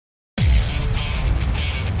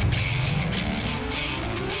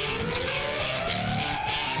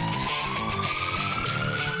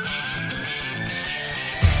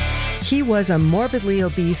He was a morbidly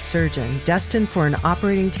obese surgeon destined for an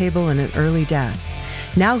operating table and an early death.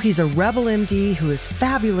 Now he's a rebel MD who is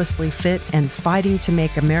fabulously fit and fighting to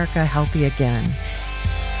make America healthy again.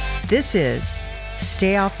 This is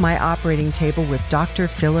Stay Off My Operating Table with Dr.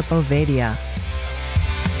 Philip Ovadia.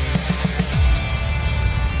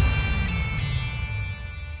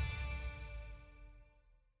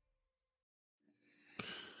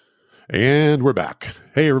 And we're back.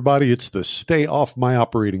 Hey, everybody, it's the Stay Off My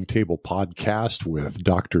Operating Table podcast with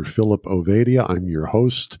Dr. Philip Ovadia. I'm your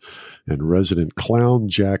host and resident clown,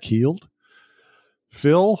 Jack Heald.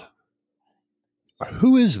 Phil,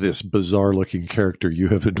 who is this bizarre-looking character you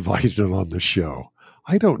have invited on the show?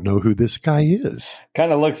 I don't know who this guy is.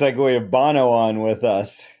 Kind of looks like we have Bono on with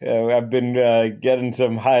us. I've been getting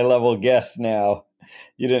some high-level guests now.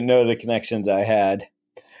 You didn't know the connections I had.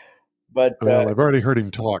 But well, I've already heard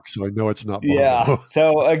him talk, so I know it's not Bono. Yeah.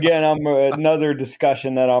 So again, I'm another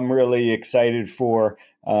discussion that I'm really excited for.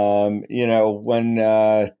 When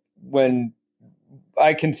I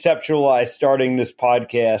conceptualized starting this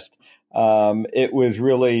podcast, it was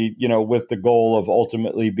really, with the goal of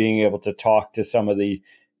ultimately being able to talk to some of the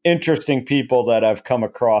interesting people that I've come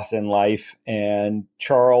across in life. And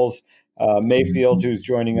Charles Mayfield, who's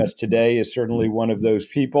joining us today, is certainly one of those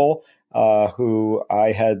people. Who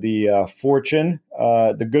I had the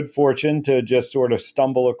good fortune to just sort of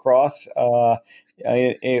stumble across over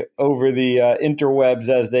the interwebs,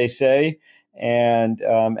 as they say. And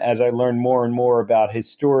as I learned more and more about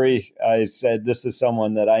his story, I said, this is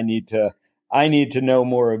someone that I need to know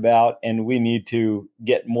more about, and we need to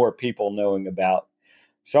get more people knowing about.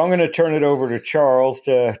 So I'm going to turn it over to Charles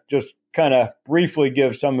to just kind of briefly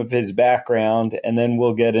give some of his background, and then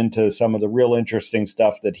we'll get into some of the real interesting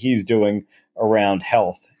stuff that he's doing around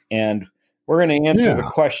health. And we're going to answer the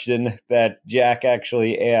question that Jack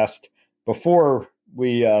actually asked before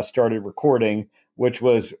we started recording, which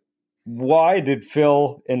was, why did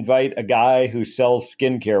Phil invite a guy who sells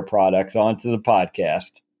skincare products onto the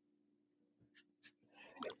podcast?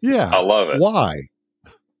 Yeah. I love it. Why?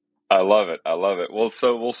 I love it. Well,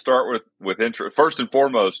 so we'll start with intro. First and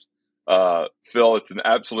foremost, Phil, it's an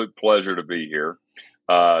absolute pleasure to be here.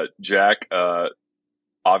 Jack,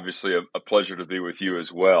 obviously a pleasure to be with you as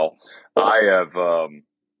well. I have,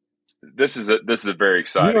 this is a very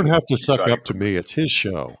exciting. You don't have to suck up to me. It's his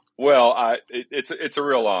show. Well, it's a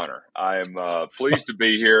real honor. I am pleased to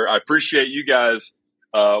be here. I appreciate you guys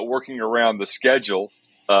working around the schedule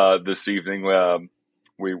this evening.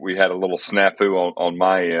 We had a little snafu on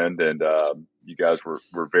my end, and you guys were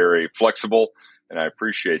very flexible. And I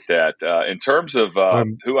appreciate that. In terms of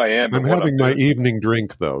who I am, I'm having my evening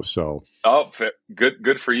drink though. So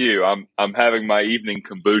good for you. I'm having my evening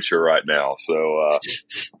kombucha right now. So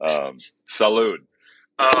salud.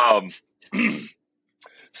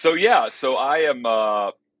 So I am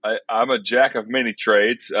I'm a jack of many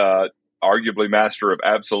trades, arguably master of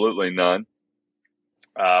absolutely none.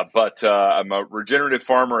 But I'm a regenerative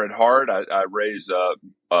farmer at heart. I raise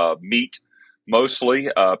meat. Mostly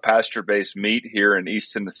pasture-based meat here in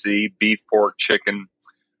East Tennessee, beef, pork, chicken.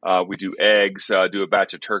 We do eggs, do a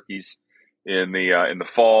batch of turkeys in the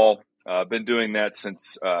fall. I've been doing that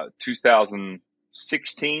since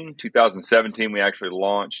 2016. 2017, we actually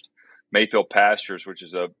launched Mayfield Pastures, which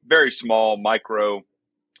is a very small micro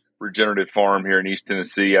regenerative farm here in East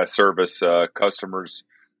Tennessee. I service customers,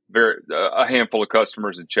 a handful of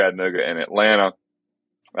customers in Chattanooga and Atlanta.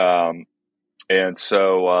 And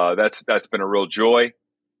so that's been a real joy.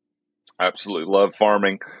 I absolutely love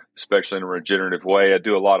farming, especially in a regenerative way. I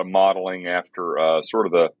do a lot of modeling after sort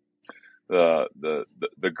of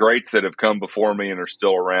the greats that have come before me and are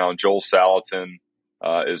still around. Joel Salatin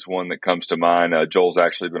is one that comes to mind. Joel's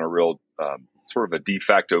actually been a real sort of a de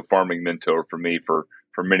facto farming mentor for me for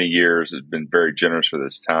many years. Has been very generous with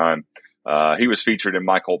his time. He was featured in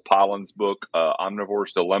Michael Pollan's book,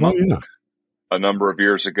 Omnivore's Dilemma. Oh, yeah. A number of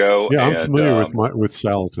years ago. Yeah, I'm familiar with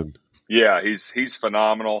Salatin. Yeah, he's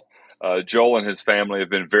phenomenal. Joel and his family have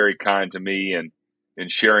been very kind to me and in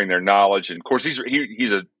sharing their knowledge. And of course, he's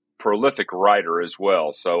a prolific writer as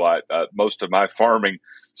well. So most of my farming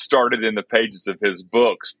started in the pages of his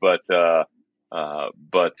books. But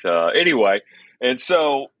anyway, and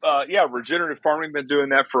so regenerative farming. Been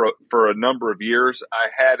doing that for a number of years. I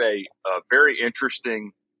had a very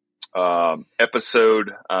interesting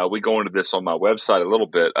episode. We go into this on my website a little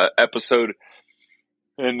bit. Episode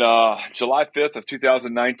in July 5th of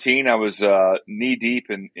 2019. I was knee deep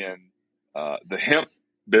in the hemp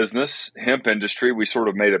industry. We sort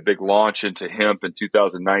of made a big launch into hemp in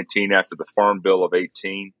 2019 after the Farm Bill of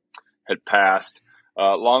 18 had passed.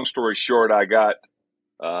 Long story short, I got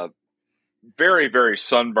very, very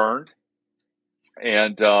sunburned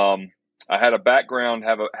And I had a background,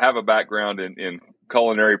 have a background in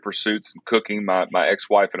culinary pursuits and cooking. My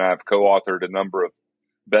ex-wife and I have co-authored a number of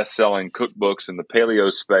best-selling cookbooks in the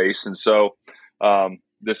paleo space, and so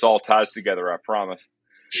this all ties together, I promise.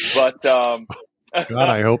 But God,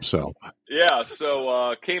 I hope so. Yeah,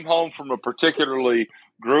 so came home from a particularly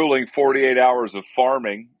grueling 48 hours of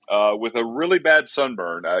farming with a really bad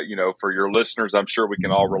sunburn. For your listeners, I'm sure we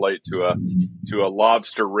can all relate to a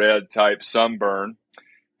lobster red type sunburn.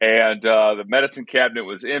 And the medicine cabinet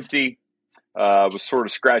was empty. Was sort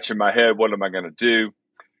of scratching my head. What am I going to do?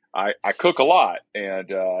 I cook a lot,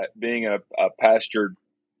 and being a pastured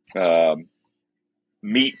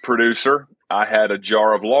meat producer, I had a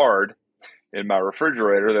jar of lard in my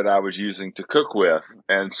refrigerator that I was using to cook with.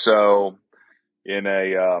 And so in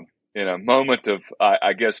a moment of,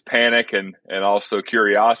 I guess, panic and also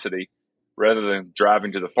curiosity, rather than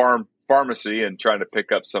driving to the pharmacy and trying to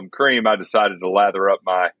pick up some cream, I decided to lather up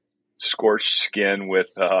my scorched skin with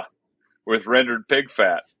rendered pig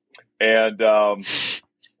fat. And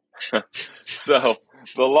so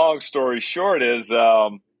the long story short is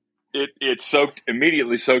it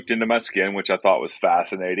immediately soaked into my skin, which I thought was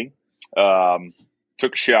fascinating.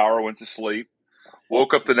 Took a shower, went to sleep,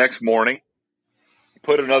 woke up the next morning,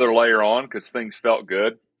 put another layer on because things felt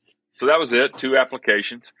good. So that was it, 2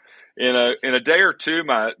 applications. In a day or two,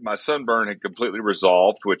 my sunburn had completely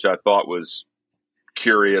resolved, which I thought was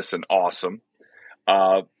curious and awesome.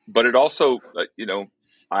 But it also,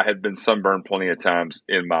 I had been sunburned plenty of times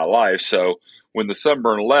in my life. So when the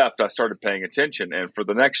sunburn left, I started paying attention. And for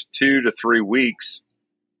the next 2 to 3 weeks,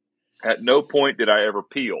 at no point did I ever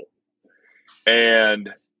peel. And,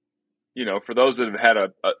 for those that have had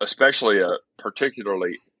especially a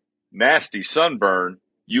particularly nasty sunburn,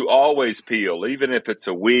 you always peel, even if it's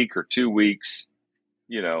a week or 2 weeks,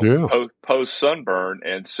 post sunburn.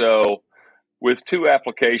 And so with 2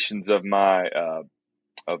 applications of my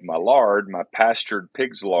lard, my pastured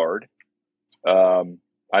pig's lard, I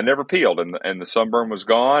never peeled, and the sunburn was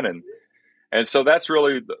gone. And so that's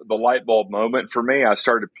really the light bulb moment for me. I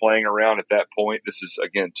started playing around at that point. This is,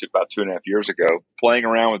 again, about 2.5 years ago, playing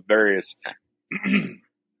around with various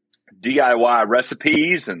DIY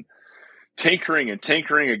recipes and tinkering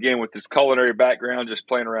again with this culinary background, just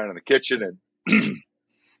playing around in the kitchen. And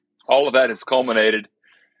all of that has culminated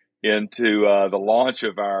into the launch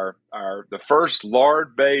of the first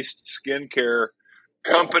lard-based skincare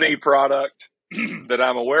company product that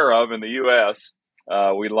I'm aware of in the U.S.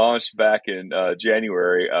 We launched back in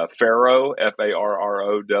January. Farrow,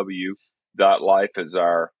 FARROW.life is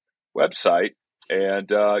our website. And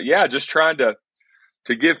just trying to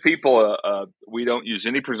give people we don't use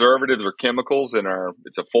any preservatives or chemicals in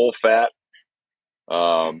it's a full fat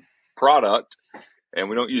product, and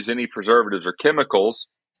we don't use any preservatives or chemicals,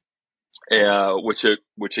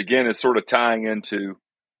 which again is sort of tying into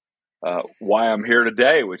why I'm here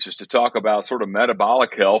today, which is to talk about sort of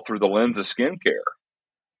metabolic health through the lens of skincare.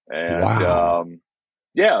 And wow.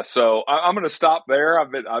 So I'm going to stop there.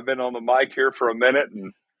 I've been on the mic here for a minute,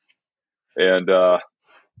 and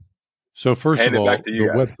so first of all, the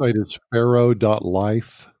website is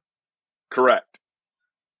farrow.life. Correct.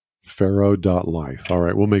 Farrow.life. All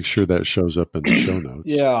right, we'll make sure that shows up in the show notes.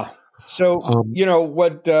 Yeah. So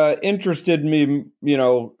what interested me,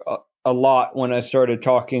 a lot when I started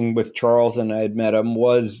talking with Charles and I had met him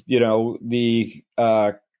was, the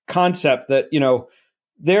concept that,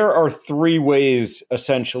 there are 3 ways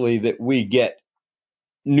essentially that we get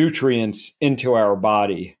nutrients into our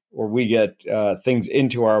body, or we get things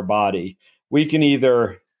into our body. We can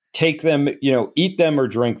either take them, eat them or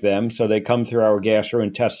drink them. So they come through our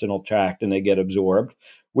gastrointestinal tract and they get absorbed.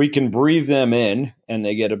 We can breathe them in and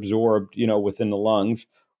they get absorbed, within the lungs,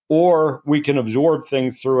 or we can absorb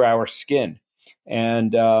things through our skin.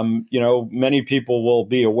 And, many people will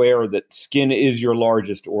be aware that skin is your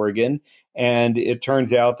largest organ. And it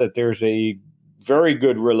turns out that there's a very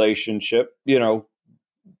good relationship,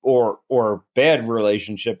 or bad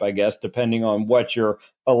relationship, I guess, depending on what you're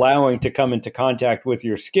allowing to come into contact with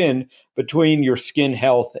your skin, between your skin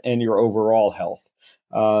health and your overall health.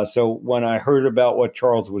 So when I heard about what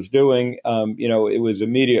Charles was doing, it was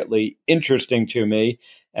immediately interesting to me.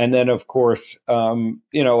 And then, of course,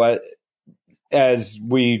 as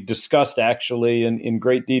we discussed actually in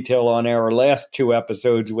great detail on our last 2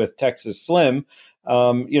 episodes with Texas Slim,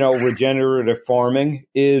 regenerative farming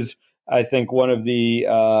is, I think, one of the,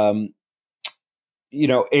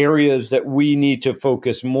 areas that we need to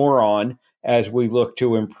focus more on as we look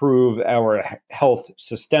to improve our health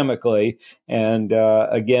systemically. And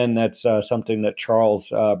again, that's something that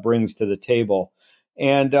Charles brings to the table.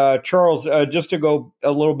 And Charles, just to go a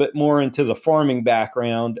little bit more into the farming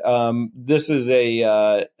background, this is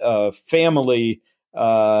a family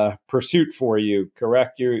pursuit for you,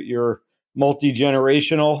 correct? You're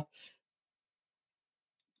multi-generational.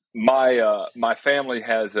 My family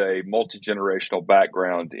has a multi-generational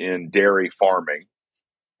background in dairy farming.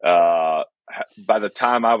 By the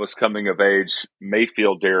time I was coming of age,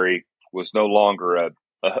 Mayfield Dairy was no longer an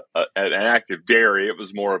active dairy. It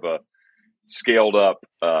was more of a scaled up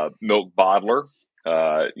milk bottler.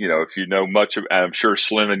 If you know much of, I'm sure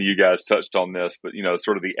Slim and you guys touched on this, but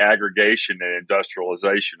sort of the aggregation and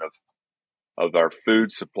industrialization of our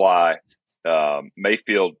food supply.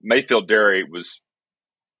 Mayfield Dairy was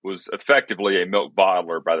effectively a milk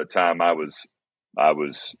bottler by the time I was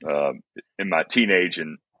in my teenage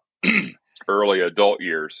and early adult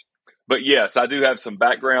years. But yes, I do have some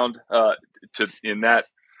background in that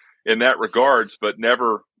regards, but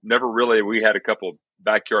never really. We had a couple of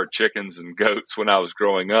backyard chickens and goats when I was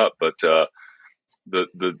growing up, but the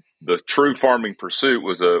true farming pursuit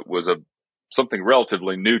was something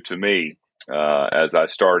relatively new to me as I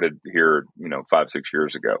started here, 5-6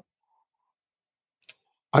 years ago.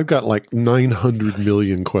 I've got like 900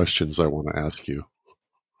 million questions I want to ask you.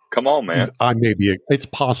 Come on, man. It's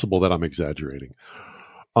possible that I'm exaggerating.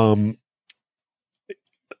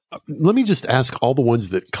 Let me just ask all the ones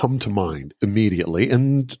that come to mind immediately,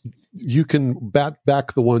 and you can bat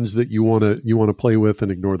back the ones that you want to play with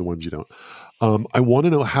and ignore the ones you don't. I want to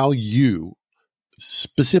know how you,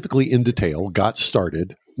 specifically in detail, got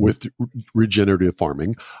started with regenerative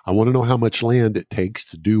farming. I want to know how much land it takes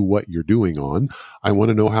to do what you're doing on. I want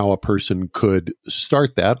to know how a person could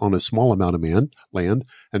start that on a small amount of land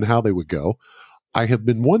and how they would go. I have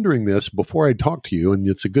been wondering this before I talked to you, and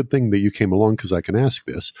it's a good thing that you came along because I can ask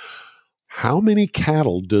this. How many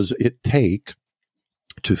cattle does it take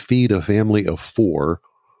to feed a family of 4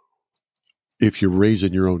 if you're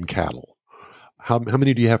raising your own cattle? How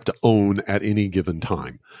many do you have to own at any given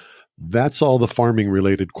time? That's all the farming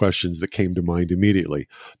related questions that came to mind immediately.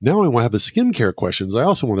 Now I have a skincare questions I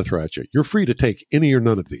also want to throw at you. You're free to take any or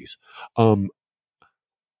none of these.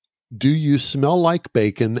 Do you smell like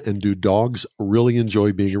bacon, and do dogs really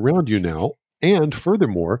enjoy being around you now? And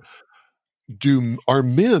furthermore, are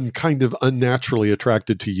men kind of unnaturally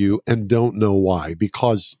attracted to you and don't know why?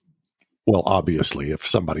 Because, well, obviously, if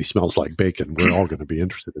somebody smells like bacon, we're all going to be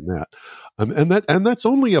interested in that. And that's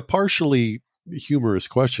only a partially humorous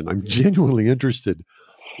question. I'm genuinely interested.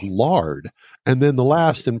 Lard. And then the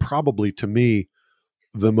last, and probably to me,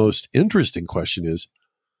 the most interesting question is,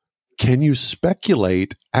 can you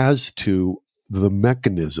speculate as to the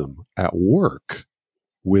mechanism at work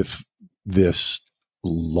with this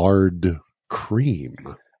lard cream?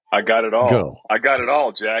 I got it all. Go. I got it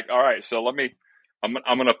all, Jack. All right. So I'm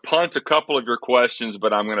going to punt a couple of your questions,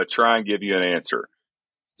 but I'm going to try and give you an answer.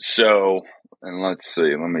 So, and let's see,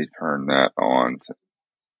 let me turn that on.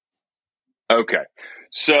 Okay.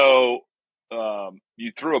 So,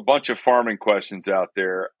 you threw a bunch of farming questions out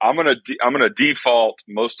there. I'm gonna default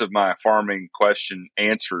most of my farming question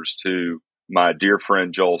answers to my dear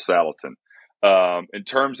friend Joel Salatin. In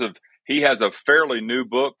terms of, he has a fairly new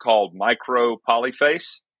book called Micro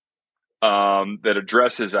Polyface that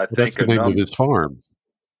addresses, I think, that's the name of his farm.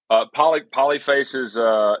 Polyface is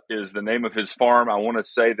the name of his farm. I want to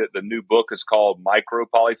say that the new book is called Micro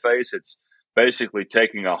Polyface. It's basically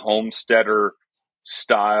taking a homesteader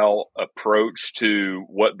style approach to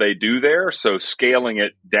what they do there. So scaling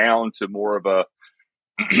it down to more of a,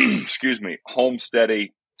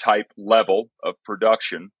 homesteady type level of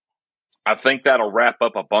production. I think that'll wrap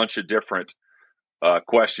up a bunch of different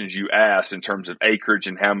questions you asked in terms of acreage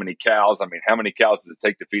and how many cows. I mean, how many cows does it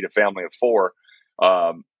take to feed a family of 4?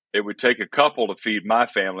 It would take a couple to feed my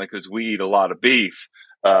family because we eat a lot of beef.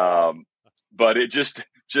 But it just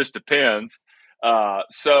depends.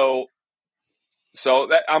 So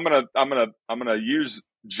that I'm gonna use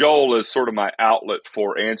Joel as sort of my outlet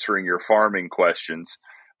for answering your farming questions.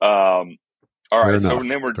 All right. So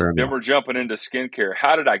then we're jumping into skincare.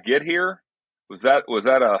 How did I get here? Was that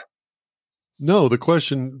a? No, the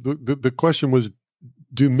question was,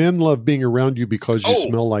 do men love being around you because you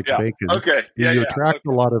smell like bacon? Okay. You attract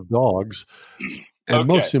a lot of dogs. And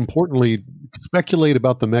most importantly, speculate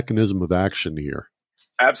about the mechanism of action here.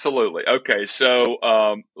 Absolutely. Okay. So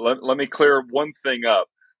let me clear one thing up.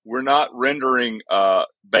 We're not rendering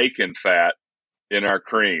bacon fat in our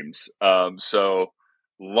creams. So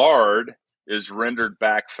lard is rendered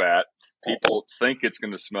back fat. People think it's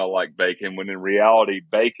going to smell like bacon when in reality,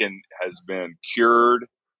 bacon has been cured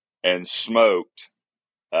and smoked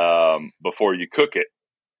before you cook it.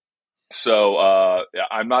 So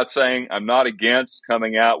I'm not against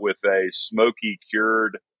coming out with a smoky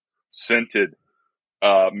cured scented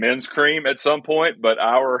men's cream at some point, but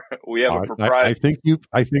we have a proprietary.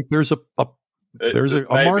 I think there's a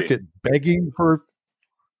market begging for.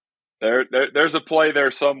 There's a play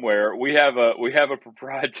there somewhere. We have a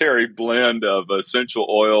proprietary blend of essential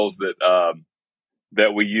oils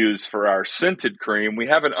that we use for our scented cream. We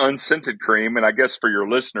have an unscented cream, and I guess for your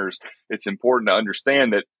listeners, it's important to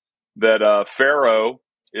understand that Farrow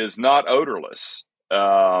is not odorless.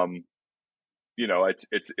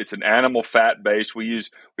 It's an animal fat base. We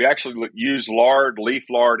actually use lard, leaf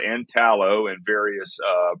lard, and tallow in various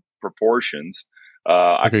proportions.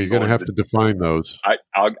 Okay, you're going to have to define those.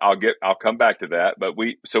 I'll come back to that. But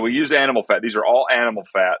we use animal fat. These are all animal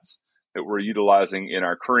fats that we're utilizing in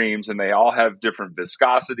our creams, and they all have different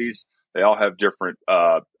viscosities. They all have different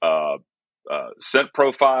scent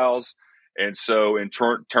profiles. And so in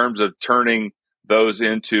terms of turning those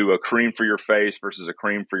into a cream for your face versus a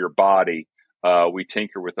cream for your body, we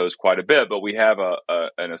tinker with those quite a bit. But we have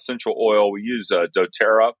an essential oil. We use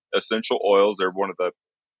doTERRA essential oils. They're one of the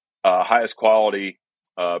highest quality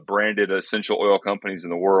branded essential oil companies in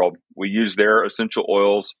the world. We use their essential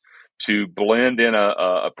oils to blend in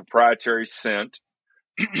a proprietary scent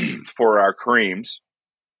for our creams,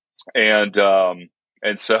 and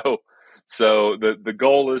so the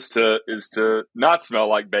goal is to not smell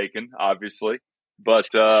like bacon, obviously, but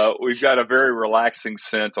we've got a very relaxing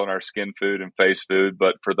scent on our skin food and face food.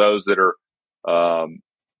 But for those that are,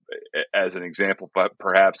 as an example,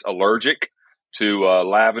 perhaps allergic to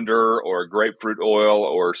lavender or grapefruit oil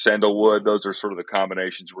or sandalwood, those are sort of the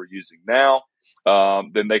combinations we're using now.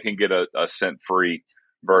 Then they can get a scent-free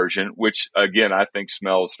version, which again I think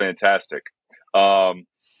smells fantastic.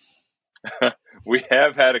 We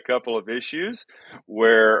have had a couple of issues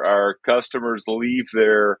where our customers leave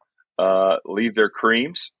their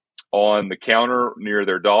creams on the counter near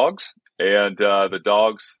their dogs, and the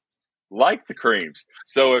dogs like the creams.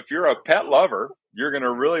 So if you're a pet lover, you're going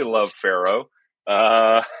to really love Farrow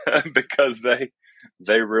because they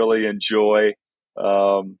really enjoy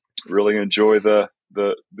the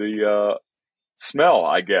smell,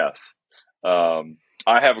 I guess.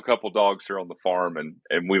 I have a couple dogs here on the farm, and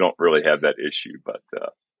we don't really have that issue. But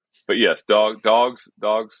yes, dogs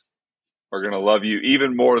are going to love you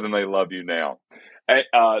even more than they love you now.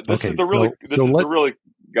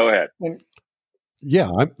 Go ahead. Yeah.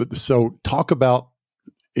 So talk about,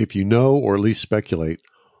 if you know, or at least speculate,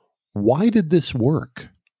 why did this work?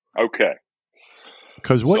 Okay.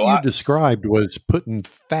 Because what you described was putting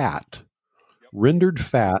rendered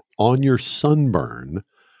fat on your sunburn,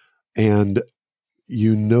 and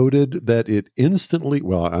you noted that it instantly,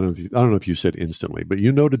 well, I don't know if you said instantly, but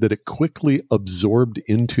you noted that it quickly absorbed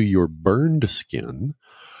into your burned skin,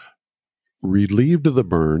 relieved the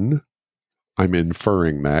burn. I'm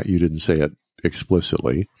inferring that. You didn't say it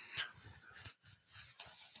explicitly.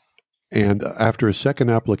 And after a second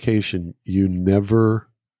application, you never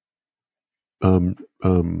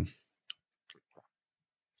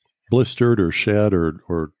blistered or shed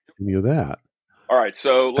or any of that. All right,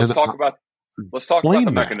 so let's talk about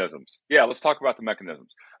the mechanisms. Yeah, let's talk about the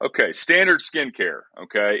mechanisms. Okay, standard skincare,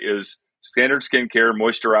 is standard skincare,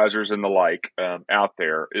 moisturizers and the like out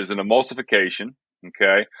there is an emulsification,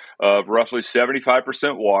 of roughly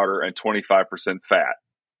 75% water and 25% fat.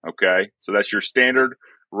 Okay, so that's your standard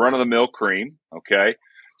run-of-the-mill cream. Okay,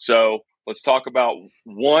 so let's talk about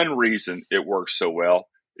one reason it works so well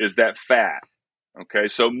is that fat. Okay,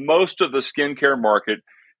 so most of the skincare market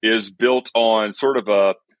is built on sort of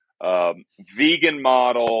a vegan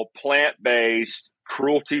model, plant-based,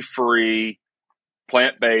 cruelty-free,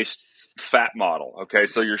 plant-based fat model. Okay,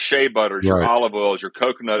 so your shea butters, your olive oils, your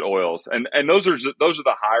coconut oils, and those are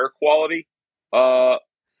the higher quality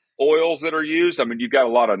oils that are used. I mean, you've got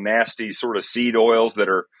a lot of nasty sort of seed oils that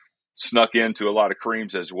are snuck into a lot of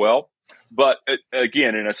creams as well. But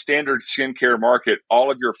again, in a standard skincare market,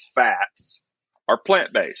 all of your fats are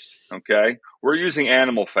plant-based. Okay, we're using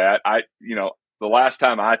animal fat. The last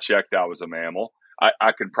time I checked, I was a mammal.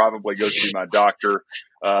 I could probably go see my doctor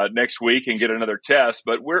next week and get another test,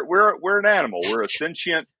 but we're an animal. We're a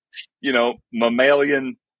sentient,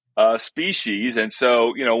 mammalian species, and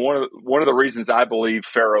so one of the reasons I believe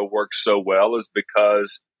Farrow works so well is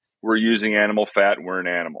because we're using animal fat and we're an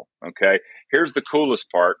animal. Okay, here's the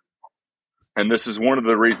coolest part, and this is one of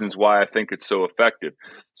the reasons why I think it's so effective.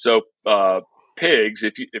 So pigs,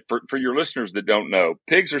 for your listeners that don't know,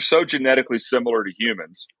 pigs are so genetically similar to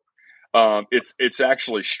humans. It's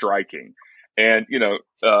actually striking. And,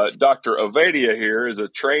 Dr. Ovadia here is a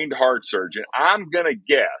trained heart surgeon. I'm going to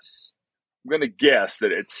guess going to guess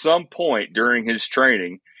that at some point during his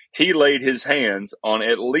training, he laid his hands on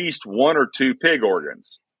at least one or two pig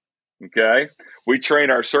organs. Okay. We train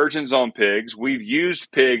our surgeons on pigs. We've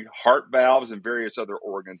used pig heart valves and various other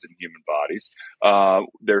organs in human bodies.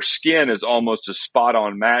 Their skin is almost a spot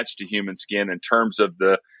on match to human skin in terms of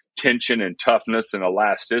the tension and toughness and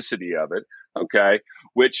elasticity of it. Okay.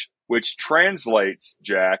 Which translates,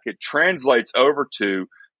 Jack, it translates over to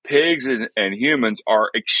pigs and humans are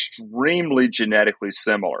extremely genetically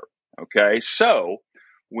similar. Okay. So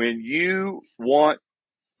when you want,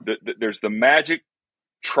 there's the magic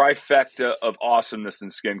trifecta of awesomeness in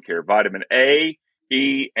skincare: vitamin A,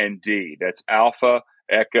 E, and D. That's alpha,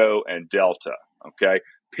 echo, and delta. Okay.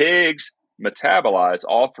 Pigs metabolize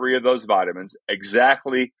all three of those vitamins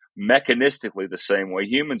exactly mechanistically the same way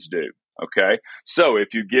humans do. Okay. So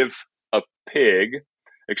if you give a pig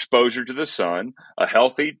exposure to the sun, a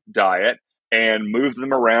healthy diet, and move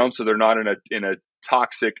them around so they're not in a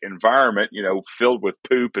toxic environment, filled with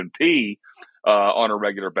poop and pee, on a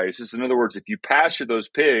regular basis. In other words, if you pasture those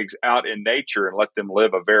pigs out in nature and let them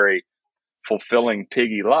live a very fulfilling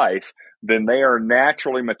piggy life, then they are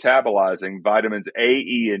naturally metabolizing vitamins A,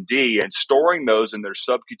 E, and D and storing those in their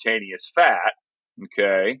subcutaneous fat,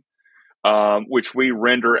 okay, which we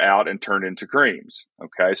render out and turn into creams.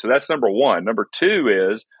 Okay, so that's number one. Number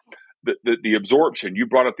two is the absorption. You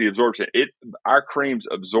brought up the absorption. Our creams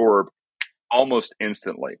absorb almost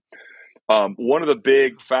instantly. One of the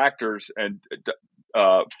big factors, and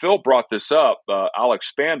Phil brought this up, I'll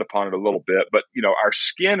expand upon it a little bit, but our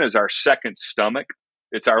skin is our second stomach.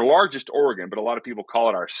 It's our largest organ, but a lot of people call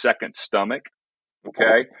it our second stomach.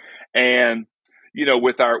 Okay. And,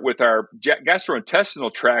 with our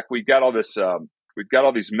gastrointestinal tract, we've got all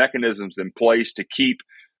these mechanisms in place to keep.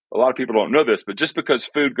 A lot of people don't know this, but just because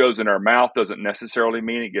food goes in our mouth doesn't necessarily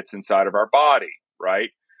mean it gets inside of our body, right?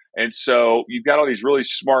 And so you've got all these really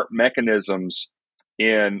smart mechanisms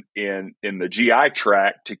in the GI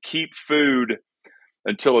tract to keep food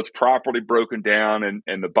until it's properly broken down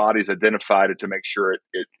and the body's identified it to make sure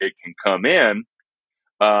it can come in,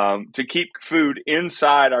 to keep food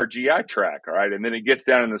inside our GI tract. All right. And then it gets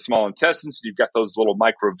down in the small intestines. You've got those little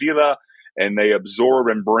microvilli, and they absorb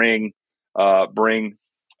and bring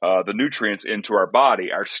the nutrients into our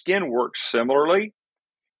body. Our skin works similarly,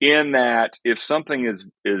 in that if something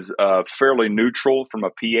is fairly neutral from a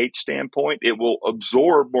pH standpoint, it will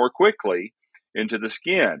absorb more quickly into the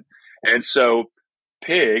skin. And so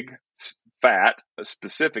pig fat,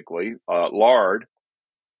 specifically lard,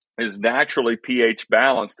 is naturally pH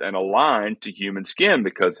balanced and aligned to human skin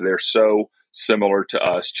because they're so similar to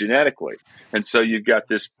us genetically. And so you've got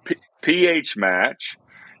this pH match.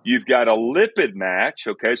 You've got a lipid match,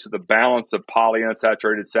 okay, so the balance of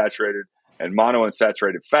polyunsaturated, saturated, and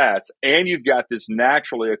monounsaturated fats, and you've got this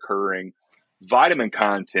naturally occurring vitamin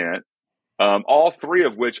content, all three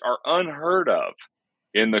of which are unheard of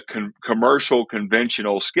in the commercial,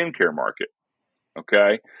 conventional skincare market,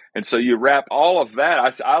 okay? And so you wrap all of that.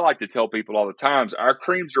 I like to tell people all the time, our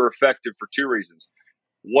creams are effective for two reasons.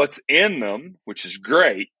 What's in them, which is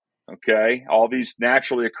great, okay? All these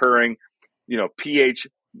naturally occurring, pH,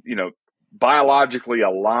 biologically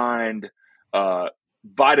aligned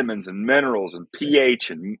vitamins and minerals and pH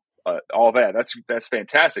and all that. That's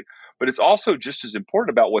fantastic. But it's also just as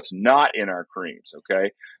important about what's not in our creams, okay?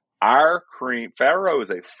 Our cream, Faro, is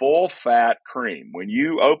a full fat cream. When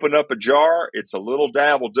you open up a jar, it's a little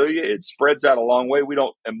dab will do you. It spreads out a long way. We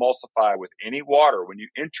don't emulsify with any water. When you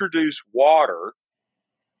introduce water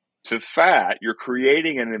to fat, you're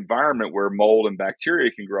creating an environment where mold and bacteria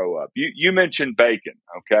can grow up. You mentioned bacon,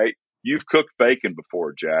 okay? You've cooked bacon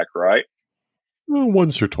before, Jack, right?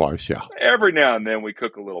 Once or twice, yeah. Every now and then we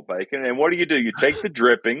cook a little bacon. And what do? You take the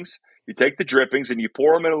drippings, and you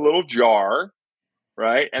pour them in a little jar,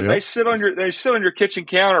 right? And Yep. they sit on your kitchen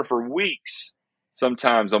counter for weeks,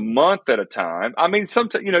 sometimes a month at a time. I mean,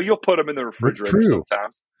 sometimes, you'll put them in the refrigerator True.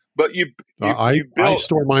 sometimes, but I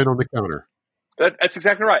store mine on the counter. That's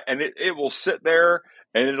exactly right. And it will sit there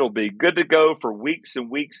and it'll be good to go for weeks and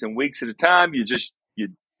weeks and weeks at a time.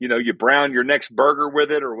 You brown your next burger with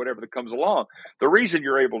it or whatever that comes along. The reason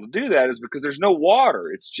you're able to do that is because there's no water.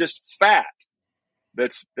 It's just fat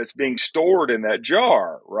that's being stored in that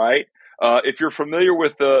jar, right? If you're familiar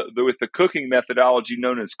with the cooking methodology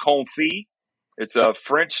known as confit, it's a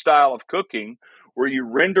French style of cooking where you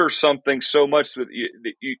render something so much that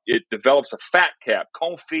it develops a fat cap.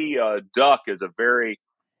 Confit duck is a very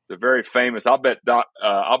famous. I'll bet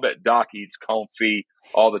Doc eats confit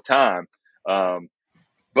all the time.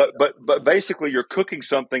 But basically, you're cooking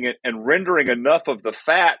something and rendering enough of the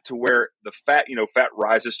fat to where the fat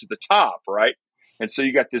rises to the top, right? And so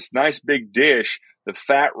you got this nice big dish, the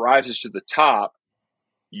fat rises to the top.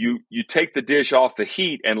 You take the dish off the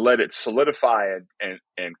heat and let it solidify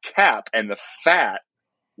and cap, and the fat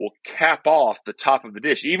will cap off the top of the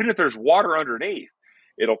dish. Even if there's water underneath,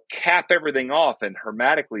 it'll cap everything off and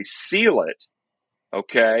hermetically seal it,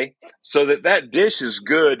 okay? So that dish is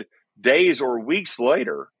good days or weeks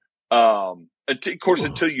later, of course,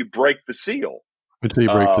 until you break the seal. Until you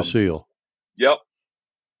break the seal. Yep.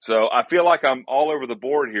 So I feel like I'm all over the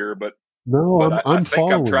board here, but I'm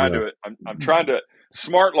following. I'm trying to.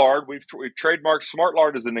 Smart lard. We've trademarked Smart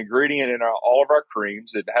lard as an ingredient in all of our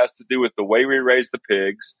creams. It has to do with the way we raise the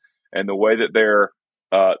pigs and the way that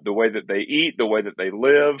the way that they eat, the way that they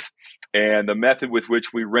live, and the method with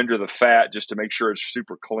which we render the fat just to make sure it's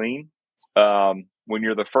super clean. When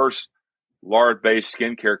you're the first lard-based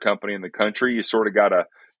skincare company in the country, you sort of got to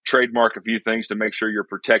trademark a few things to make sure you're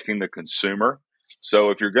protecting the consumer. So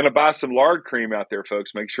if you're going to buy some lard cream out there,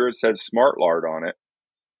 folks, make sure it says Smart lard on it.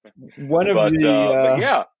 Wow.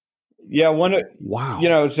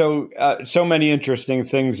 So many interesting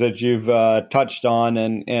things that you've touched on,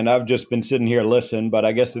 and I've just been sitting here listening, but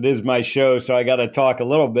I guess it is my show, so I got to talk a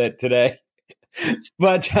little bit today.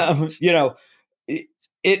 But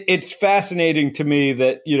it's fascinating to me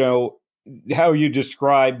that how you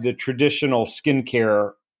describe the traditional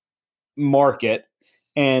skincare market,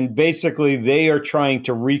 and basically they are trying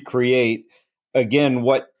to recreate again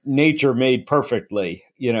what nature made perfectly,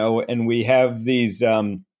 and we have these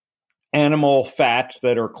animal fats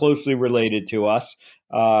that are closely related to us.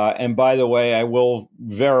 And by the way, I will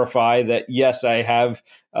verify that, yes, I have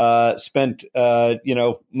spent,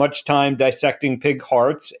 much time dissecting pig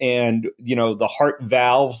hearts, and, the heart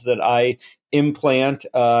valves that I implant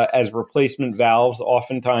as replacement valves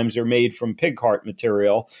oftentimes are made from pig heart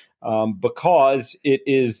material because it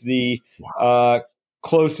is the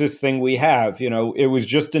closest thing we have. It was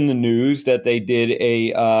just in the news that they did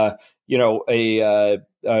a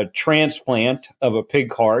transplant of a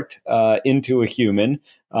pig heart into a human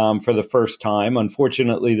for the first time.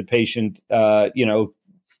 Unfortunately, the patient,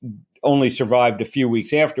 only survived a few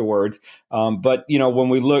weeks afterwards. But when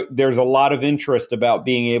we look, there's a lot of interest about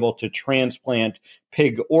being able to transplant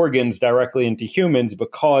pig organs directly into humans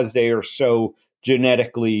because they are so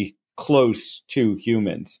genetically close to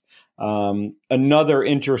humans. Another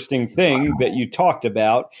interesting thing that you talked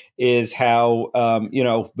about is how,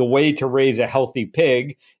 the way to raise a healthy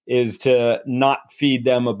pig is to not feed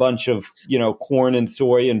them a bunch of, corn and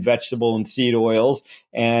soy and vegetable and seed oils,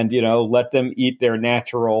 and, let them eat their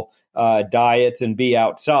natural diets and be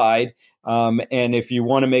outside. And if you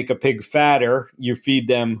want to make a pig fatter, you feed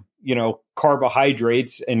them,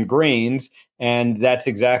 carbohydrates and grains, and that's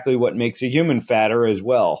exactly what makes a human fatter as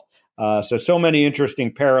well. So many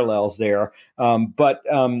interesting parallels there. Why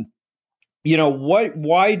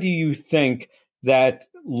do you think that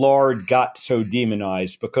lard got so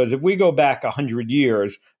demonized? Because if we go back 100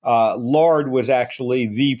 years, lard was actually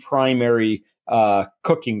the primary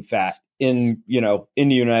cooking fat in the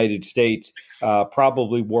United States,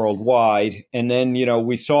 probably worldwide. And then,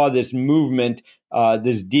 we saw this movement,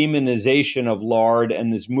 this demonization of lard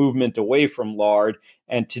and this movement away from lard.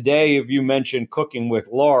 And today, if you mention cooking with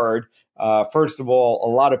lard, first of all,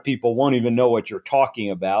 a lot of people won't even know what you're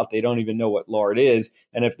talking about. They don't even know what lard is.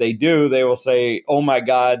 And if they do, they will say, oh my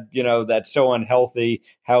God, that's so unhealthy.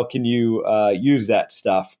 How can you use that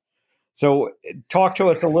stuff? So talk to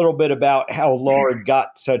us a little bit about how lard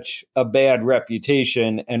got such a bad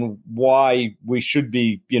reputation and why we should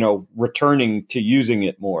be, returning to using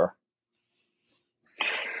it more.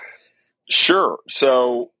 Sure.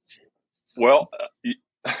 So, well,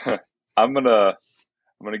 I'm going to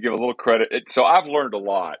give a little credit. So I've learned a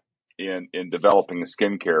lot in developing a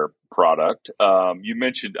skincare product. You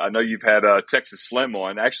mentioned, I know you've had Texas Slim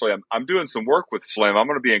on. Actually, I'm doing some work with Slim. I'm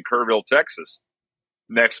going to be in Kerrville, Texas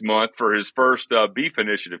next month for his first Beef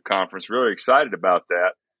Initiative conference. Really excited about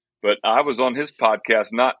that. But I was on his podcast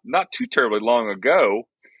not too terribly long ago.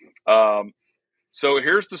 So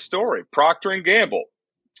here's the story: Procter & Gamble.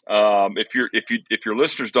 If your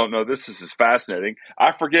listeners don't know this is fascinating.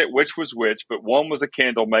 I forget which was which, but one was a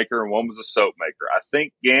candle maker and one was a soap maker. I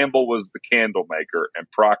think Gamble was the candle maker and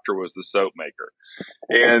Procter was the soap maker.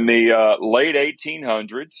 In the late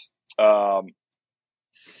 1800s,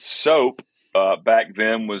 soap back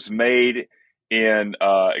then was made in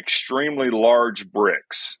extremely large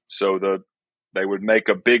bricks. So they would make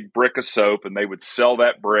a big brick of soap and they would sell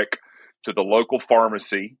that brick to the local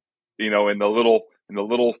pharmacy, in the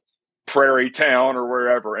little prairie town or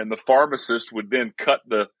wherever, and the pharmacist would then cut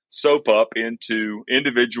the soap up into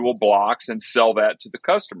individual blocks and sell that to the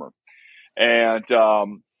customer. And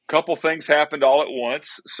couple things happened all at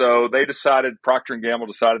once. So they decided, Procter & Gamble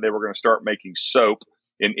decided they were going to start making soap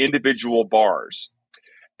in individual bars.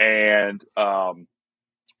 And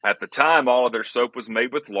at the time, all of their soap was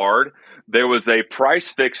made with lard. There was a price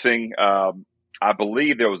fixing, I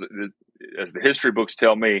believe there was, as the history books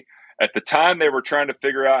tell me, at the time they were trying to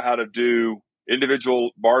figure out how to do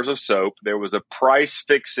individual bars of soap. There was a price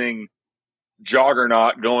fixing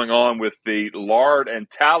juggernaut going on with the lard and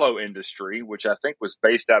tallow industry, which I think was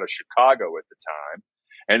based out of Chicago at the time.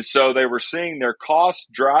 And so they were seeing their costs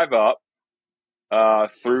drive up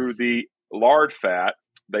through the lard fat.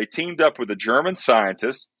 They teamed up with a German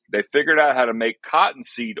scientist. They figured out how to make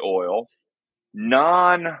cottonseed oil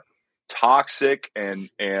non-toxic, and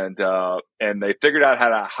they figured out how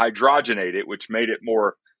to hydrogenate it, which made it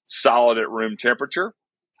more solid at room temperature.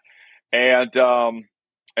 And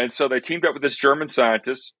so they teamed up with this German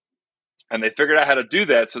scientist, and they figured out how to do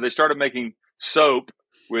that. So they started making soap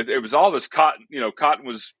with, it was all this cotton, cotton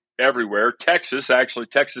was everywhere. Texas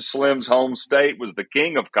Slim's home state was the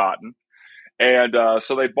king of cotton. And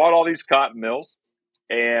so they bought all these cotton mills,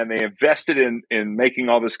 and they invested in making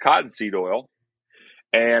all this cottonseed oil.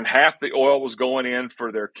 And half the oil was going in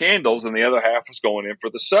for their candles, and the other half was going in for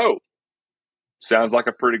the soap. Sounds like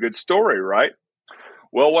a pretty good story, right?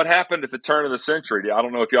 Well, what happened at the turn of the century? I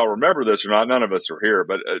don't know if y'all remember this or not. None of us are here,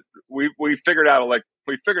 but we figured out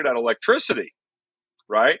electricity,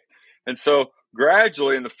 right? And so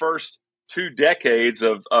gradually, in the first 2 decades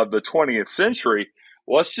of the 20th century,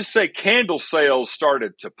 let's just say candle sales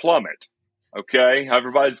started to plummet. Okay,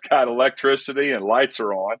 everybody's got electricity and lights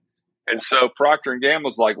are on, and so Procter &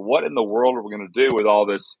 Gamble's like, "What in the world are we going to do with all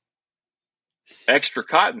this extra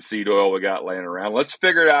cottonseed oil we got laying around? Let's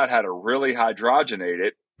figure out how to really hydrogenate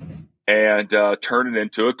it and turn it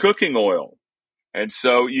into a cooking oil." And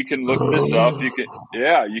so you can look this up. You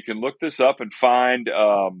can look this up and find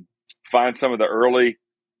some of the early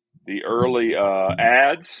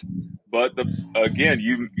ads. But again,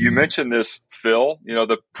 you mentioned this, Phil.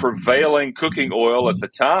 The prevailing cooking oil at the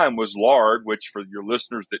time was lard, which, for your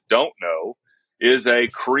listeners that don't know, is a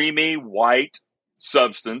creamy white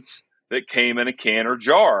substance that came in a can or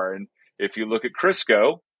jar. And if you look at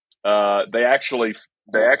Crisco, they actually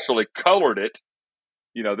colored it.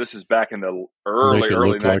 This is back in the early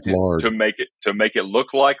 1900s to make it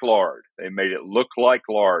look like lard. They made it look like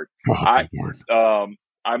lard.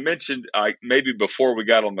 I mentioned, maybe before we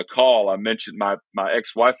got on the call, I mentioned my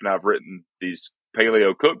ex-wife and I have written these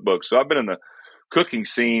paleo cookbooks. So I've been in the cooking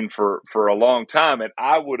scene for a long time, and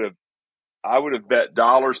I would have bet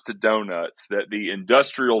dollars to donuts that the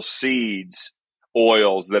industrial seeds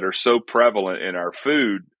oils that are so prevalent in our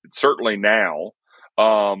food, certainly now,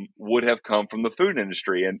 would have come from the food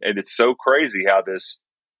industry. And it's so crazy how this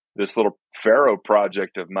little Pharaoh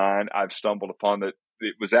project of mine, I've stumbled upon that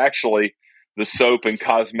it was actually the soap and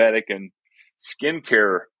cosmetic and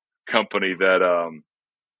skincare company that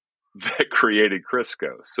created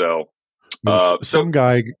Crisco. So some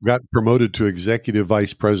guy got promoted to executive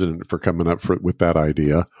vice president for coming up with that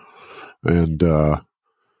idea, and the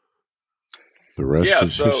rest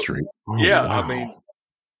is history. Wow. I mean,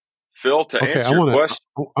 Phil, to answer your question,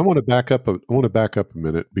 I want to back up. I want to back up a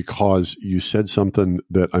minute, because you said something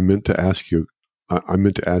that I meant to ask you. I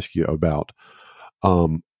meant to ask you about.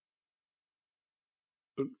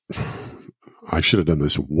 I should have done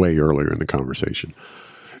this way earlier in the conversation.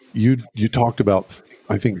 You talked about,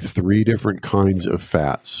 I think, 3 different kinds of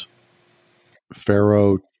fats: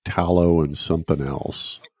 farro, tallow, and something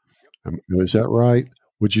else. Is that right?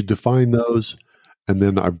 Would you define those? And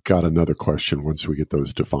then I've got another question once we get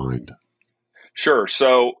those defined. Sure.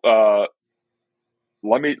 So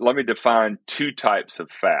let me define 2 types of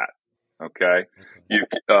fat. Okay.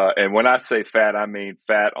 And when I say fat, I mean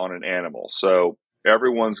fat on an animal. So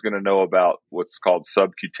everyone's going to know about what's called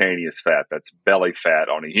subcutaneous fat. That's belly fat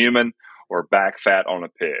on a human or back fat on a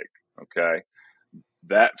pig. Okay.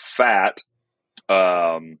 That fat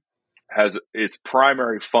has its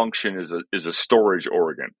primary function is a storage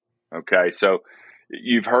organ. Okay. So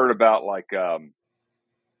you've heard about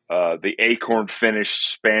the acorn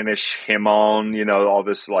finished Spanish jamon, all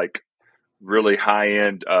this like really high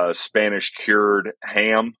end Spanish cured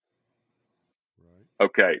ham.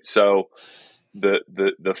 Okay. So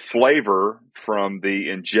the flavor from the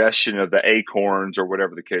ingestion of the acorns, or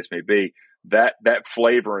whatever the case may be, that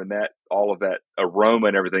flavor and that all of that aroma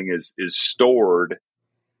and everything is stored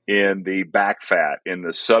in the back fat, in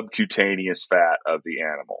the subcutaneous fat of the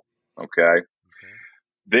animal. Okay.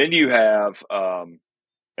 Then you have,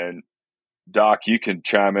 and Doc, you can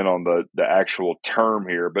chime in on the actual term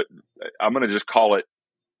here, but I'm going to just call it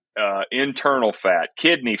internal fat,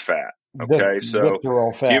 kidney fat. Okay, so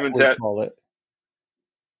visceral fat, humans we have call it.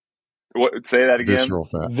 What? Say that again. Visceral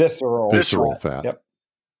fat. Visceral fat. Yep.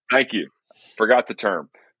 Thank you. Forgot the term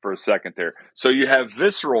for a second there. So you have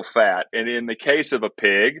visceral fat, and in the case of a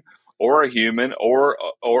pig or a human or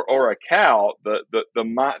a cow,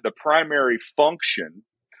 the primary function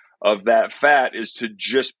of that fat is to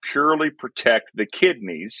just purely protect the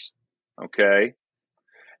kidneys. Okay.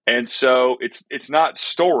 And so it's not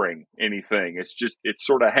storing anything. It's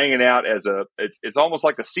sort of hanging out as it's almost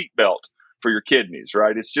like a seatbelt for your kidneys,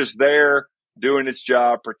 right? It's just there doing its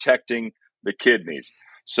job, protecting the kidneys.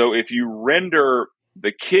 So if you render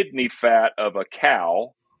the kidney fat of a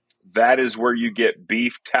cow, that is where you get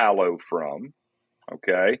beef tallow from.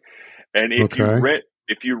 Okay. And if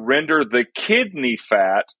you render the kidney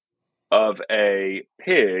fat of a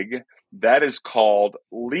pig, that is called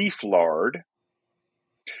leaf lard.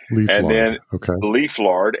 Leaf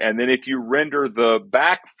lard. And then if you render the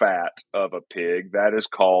back fat of a pig, that is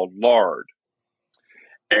called lard.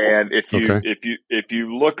 And if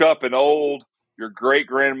you look up your great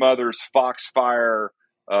grandmother's Foxfire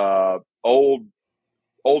old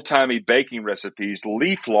timey baking recipes,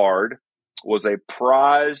 leaf lard was a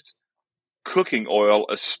prized cooking oil,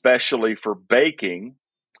 especially for baking,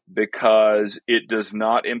 because it does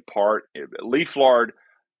not impart leaf lard.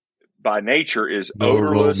 By nature is no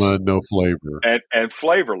odorless, aroma, no flavor, and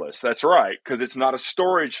flavorless. That's right, because it's not a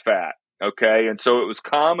storage fat. Okay, and so it was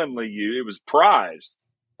commonly used. It was prized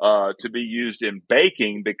to be used in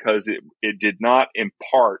baking because it did not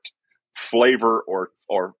impart flavor or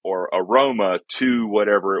aroma to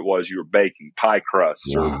whatever it was you were baking, pie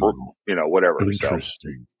crusts or whatever.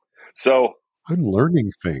 Interesting. So I'm learning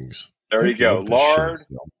things. There you go.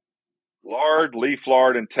 Lard, leaf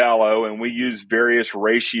lard, and tallow, and we use various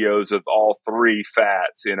ratios of all three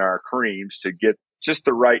fats in our creams to get just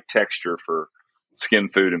the right texture for skin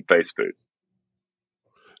food and face food.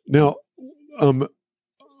 Now,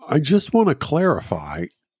 I just want to clarify,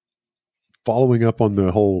 following up on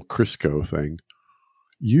the whole Crisco thing,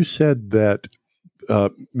 you said that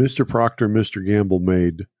Mr. Procter and Mr. Gamble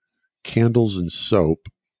made candles and soap,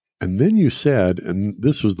 and then you said, and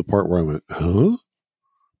this was the part where I went, huh?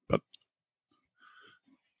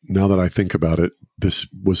 Now that I think about it, this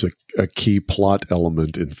was a key plot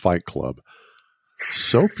element in Fight Club.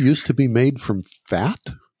 Soap used to be made from fat?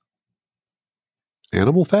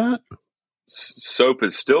 Animal fat? Soap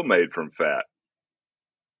is still made from fat.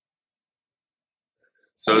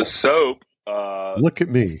 So soap... look at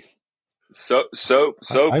me. Soap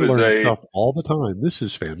I is learn stuff all the time. This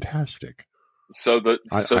is fantastic. So the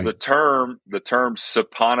term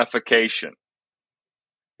saponification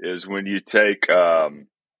is when you take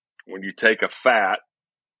a fat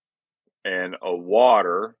and a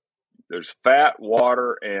water. There's fat,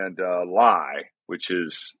 water, and lye, which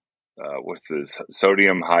is what's this?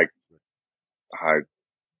 Sodium high.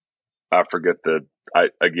 I forget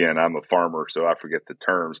I'm a farmer, so I forget the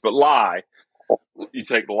terms. But lye, you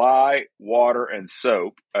take lye, water, and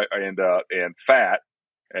soap, and fat,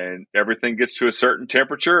 and everything gets to a certain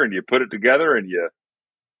temperature, and you put it together, and you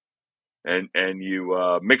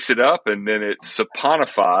mix it up, and then it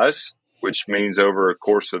saponifies, which means over a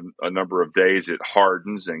course of a number of days it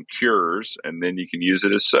hardens and cures, and then you can use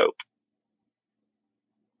it as soap.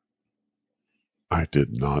 I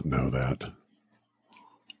did not know that.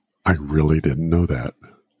 I really didn't know that.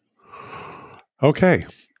 Okay,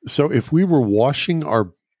 so if we were washing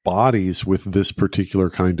our bodies with this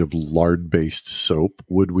particular kind of lard-based soap,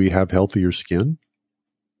 would we have healthier skin?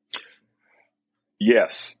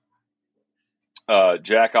 Yes.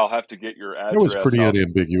 Jack, I'll have to get your address. It was pretty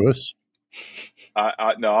unambiguous.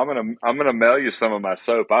 No, I'm gonna mail you some of my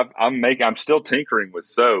soap. I'm still tinkering with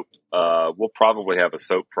soap. We'll probably have a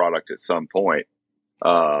soap product at some point.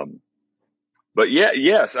 But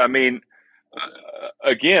yes. I mean,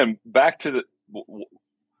 again, back to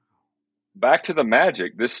the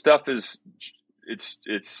magic. This stuff it's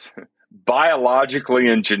biologically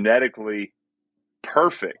and genetically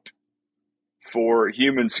perfect for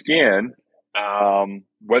human skin.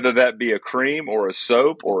 Whether that be a cream or a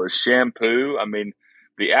soap or a shampoo. I mean,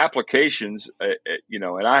 the applications,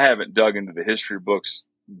 and I haven't dug into the history books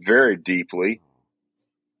very deeply,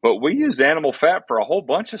 but we use animal fat for a whole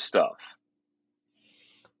bunch of stuff.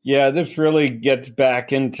 Yeah, this really gets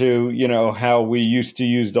back into, how we used to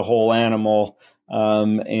use the whole animal,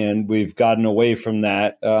 and we've gotten away from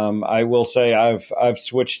that. I will say I've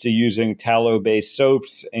switched to using tallow-based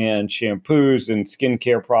soaps and shampoos and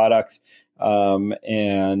skincare products. I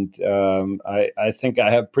think I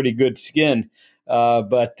have pretty good skin.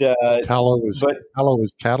 But tallow is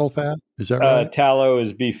cattle fat. Is that right? Tallow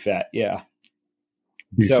is beef fat. Yeah.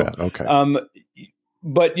 Beef fat. Okay.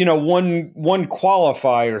 But one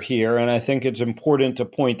qualifier here, and I think it's important to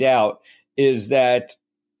point out, is that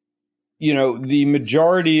the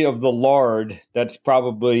majority of the lard that's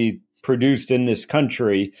probably produced in this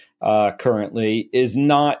country currently is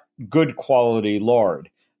not good quality lard,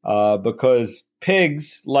 because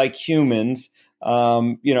pigs, like humans,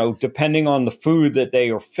 depending on the food that they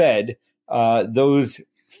are fed, those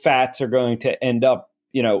fats are going to end up,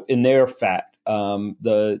 in their fat. So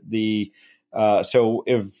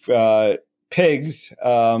if pigs,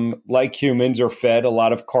 like humans, are fed a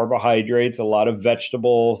lot of carbohydrates, a lot of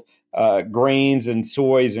vegetable grains and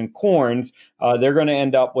soys and corns, they're going to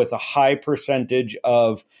end up with a high percentage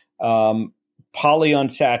of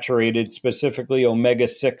polyunsaturated, specifically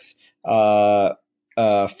omega-6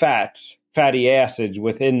 fatty acids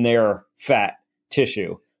within their fat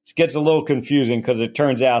tissue. It gets a little confusing because it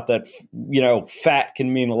turns out that, fat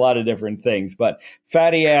can mean a lot of different things, but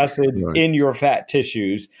fatty acids in your fat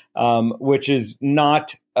tissues, which is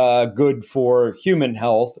not good for human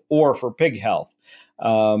health or for pig health.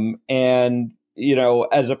 And,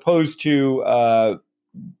 as opposed to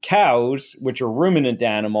cows, which are ruminant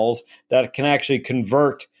animals that can actually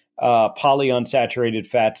convert polyunsaturated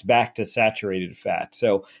fats back to saturated fat.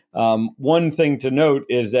 So one thing to note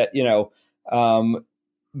is that,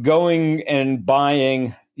 going and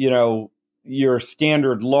buying, your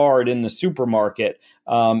standard lard in the supermarket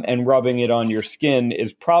and rubbing it on your skin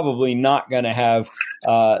is probably not going to have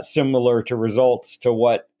similar to results to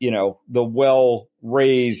what, the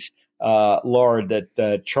well-raised lard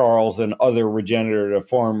that Charles and other regenerative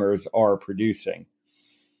farmers are producing.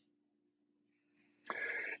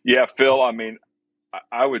 Yeah, Phil, I mean,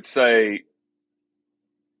 I would say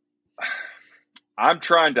I'm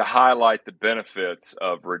trying to highlight the benefits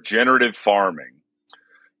of regenerative farming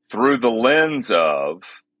through the lens of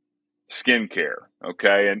skincare.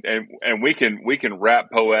 Okay. And we can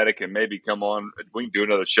rap poetic and maybe come on, we can do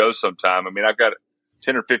another show sometime. I mean, I've got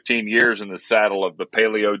 10 or 15 years in the saddle of the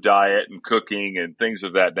paleo diet and cooking and things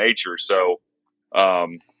of that nature. So,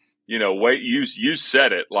 you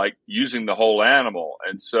said it, like using the whole animal.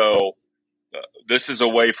 And so this is a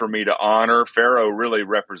way for me to honor. Farrow really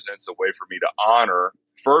represents a way for me to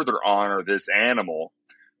further honor this animal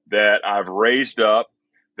that I've raised up,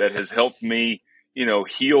 that has helped me,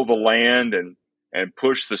 heal the land and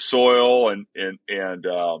push the soil and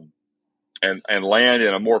land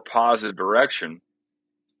in a more positive direction.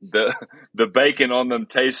 The bacon on them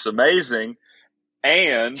tastes amazing,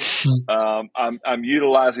 and I'm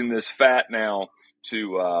utilizing this fat now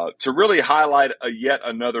to really highlight yet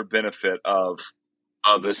another benefit of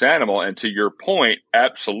this animal. And to your point,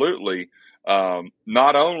 absolutely,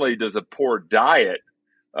 not only does a poor diet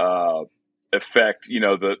affect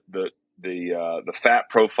the fat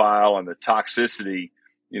profile and the toxicity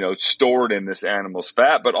stored in this animal's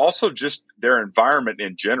fat, but also just their environment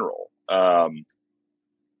in general. The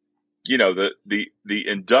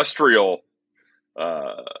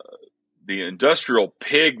industrial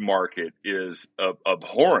pig market is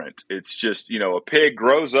abhorrent. It's just, a pig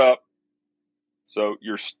grows up. So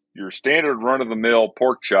your standard run of the mill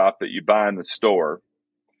pork chop that you buy in the store,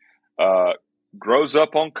 grows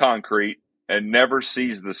up on concrete and never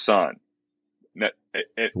sees the sun.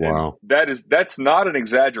 Wow. That's not an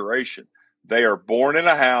exaggeration. They are born in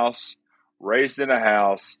a house, raised in a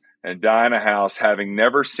house, and die in a house, having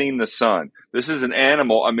never seen the sun. This is an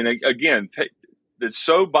animal. I mean, again, it's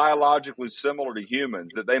so biologically similar to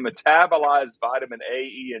humans that they metabolize vitamin A,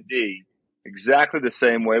 E, and D exactly the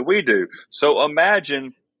same way we do. So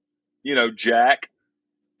imagine, Jack,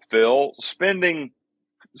 Phil, spending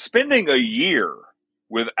a year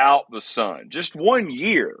without the sun, just 1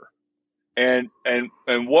 year, and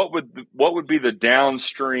what would be the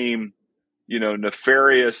downstream,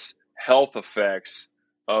 nefarious health effects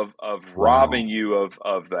of robbing you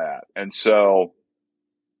of that. And so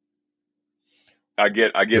I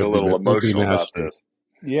get a little emotional about this.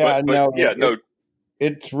 Yeah,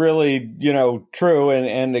 it's really, true.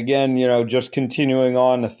 And again, just continuing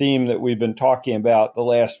on the theme that we've been talking about the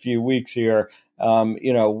last few weeks here,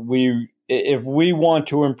 if we want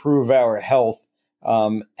to improve our health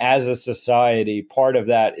as a society, part of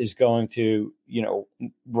that is going to,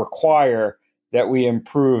 require that we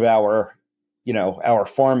improve our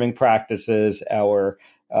farming practices, our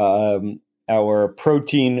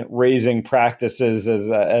protein raising practices,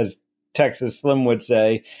 as Texas Slim would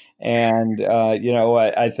say. And,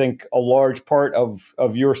 I think a large part of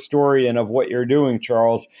your story and of what you're doing,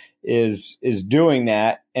 Charles, is doing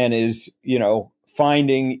that, and is,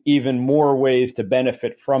 finding even more ways to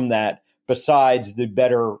benefit from that besides the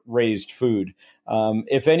better raised food.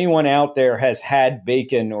 If anyone out there has had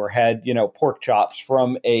bacon or had, pork chops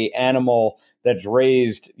from a animal that's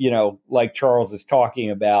raised, like Charles is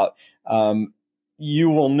talking about, you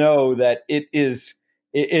will know that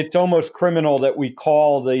it's almost criminal that we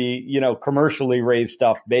call the, commercially raised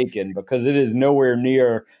stuff bacon, because it is nowhere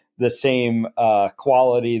near the same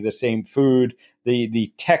quality, the same food.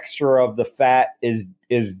 The texture of the fat is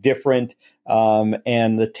different,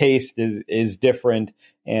 and the taste is different.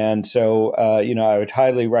 And so, I would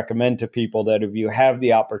highly recommend to people that if you have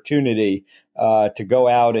the opportunity to go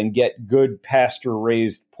out and get good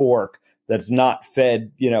pasture-raised pork that's not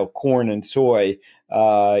fed, corn and soy,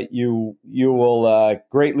 you will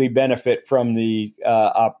greatly benefit from the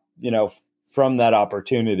from that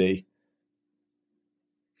opportunity.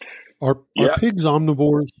 Are pigs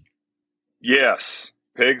omnivores? Yes,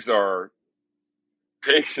 pigs are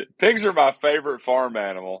my favorite farm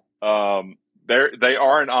animal. They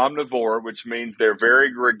are an omnivore, which means they're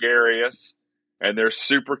very gregarious and they're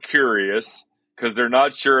super curious because they're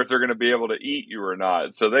not sure if they're going to be able to eat you or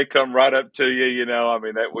not. So they come right up to you.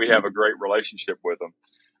 We have a great relationship with them.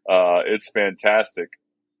 It's fantastic.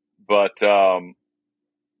 But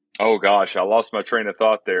oh gosh, I lost my train of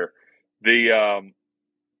thought there. The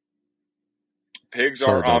pigs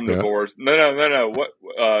are omnivores. No. What,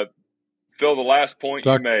 Phil? The last point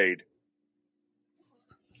you made.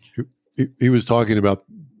 He was talking about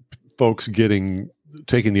folks taking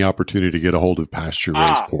the opportunity to get a hold of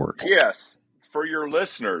pasture-raised pork. Yes, for your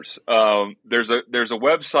listeners, there's a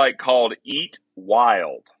website called Eat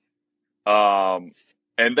Wild, and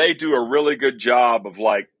they do a really good job of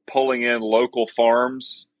like pulling in local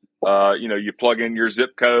farms. You plug in your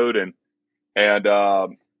zip code and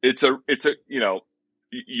it's a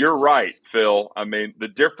you're right, Phil. I mean, the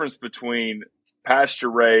difference between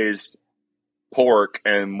pasture-raised pork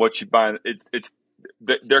and what you buy,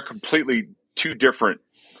 they're completely two different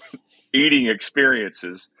eating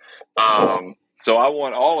experiences. So I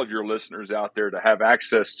want all of your listeners out there to have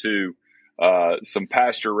access to some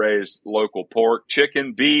pasture-raised local pork,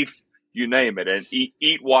 chicken, beef, you name it. And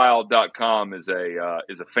eatwild.com is a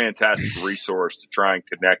fantastic resource to try and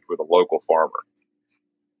connect with a local farmer.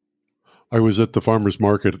 I was at the farmer's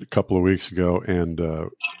market a couple of weeks ago, and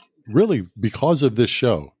really because of this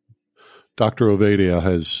show, Dr. Ovadia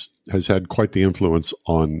has had quite the influence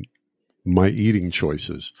on my eating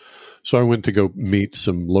choices. So I went to go meet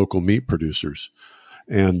some local meat producers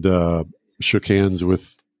and shook hands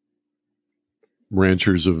with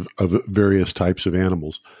ranchers of various types of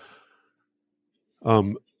animals.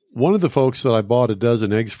 One of the folks that I bought a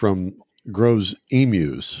dozen eggs from grows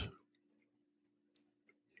emus.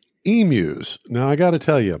 Now, I got to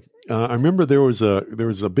tell you, I remember there was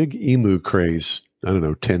a big emu craze, I don't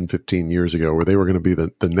know, 10, 15 years ago, where they were going to be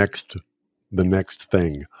the next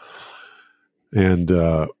thing. And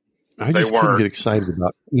I just couldn't get excited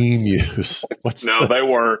about emus. They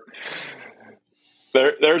weren't.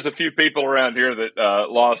 There's a few people around here that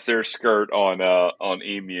lost their skirt on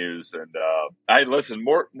emus, and hey, listen,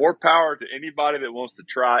 more power to anybody that wants to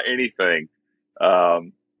try anything.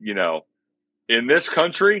 In this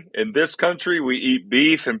country, we eat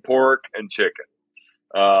beef and pork and chicken.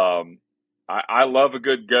 I love a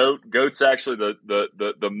good goat. Goat's actually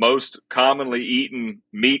the most commonly eaten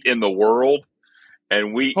meat in the world,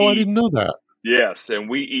 and I didn't know that. Yes, and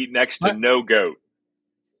we eat next to no goat.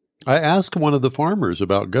 I asked one of the farmers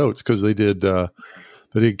about goats because they did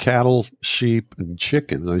cattle, sheep, and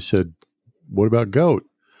chicken. And I said, "What about goat?"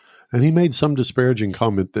 And he made some disparaging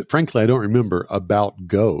comment that, frankly, I don't remember about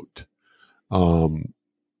goat.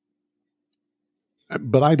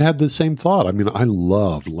 But I'd had the same thought. I mean, I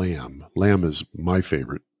love lamb. Lamb is my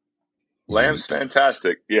favorite. Lamb's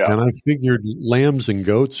fantastic. Yeah. And I figured lambs and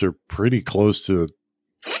goats are pretty close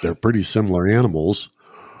they're pretty similar animals.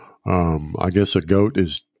 I guess a goat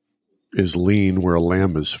is lean where a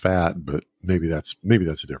lamb is fat, but maybe that's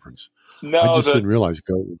a difference. No, I just didn't realize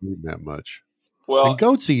goat would eat that much. Well, and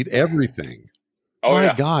goats eat everything. Oh,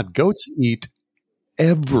 my God, goats eat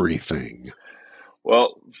everything.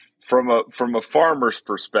 Well, from a farmer's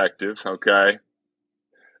perspective, okay,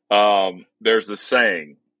 there's a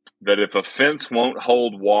saying that if a fence won't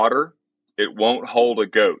hold water, it won't hold a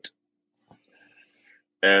goat,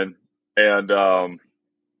 and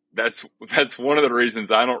that's one of the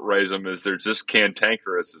reasons I don't raise them is they're just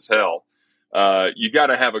cantankerous as hell. You got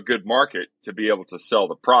to have a good market to be able to sell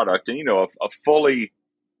the product, and a fully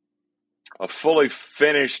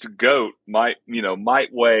finished goat might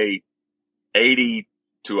weigh 80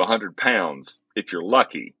 to 100 pounds if you're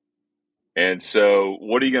lucky. And so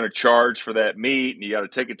what are you going to charge for that meat? And you got to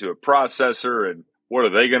take it to a processor and what are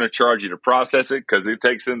they going to charge you to process it? Because it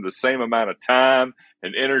takes them the same amount of time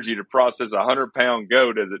and energy to process a 100-pound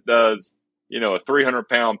goat as it does, a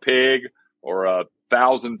 300-pound pig or a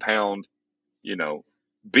 1,000-pound,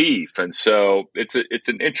 beef. And so it's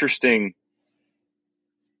an interesting.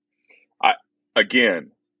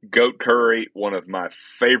 Again, goat curry, one of my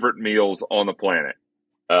favorite meals on the planet.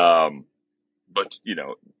 But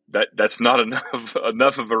that's not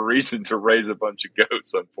enough of a reason to raise a bunch of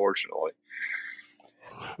goats, unfortunately.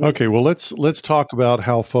 Okay, well let's talk about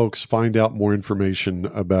how folks find out more information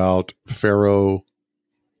about Pharaoh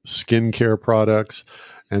skincare products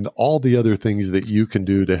and all the other things that you can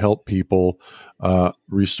do to help people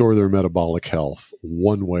restore their metabolic health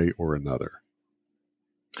one way or another.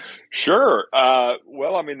 Sure.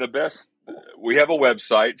 Well, I mean, we have a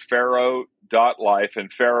website, Farrow.life,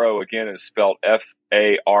 and Pharaoh, again, is spelled Farrow,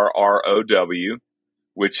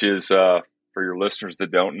 which is, for your listeners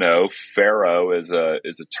that don't know, Pharaoh is a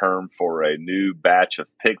term for a new batch of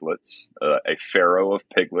piglets, a farrow of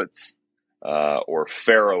piglets, or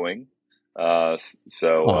farrowing.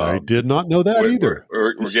 So I did not know that either.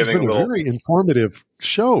 We're this giving has been a very informative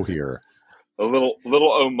show here. A little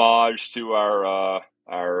homage to our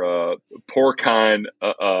porcine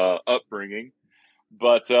upbringing,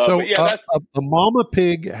 but yeah, a mama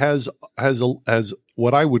pig has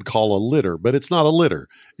what I would call a litter, but it's not a litter;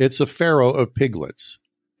 it's a farrow of piglets.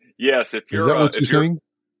 Yes, is that what you're saying?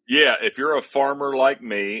 Yeah, if you're a farmer like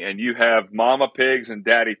me and you have mama pigs and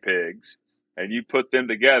daddy pigs, and you put them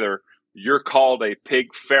together, you're called a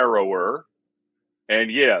pig farrower.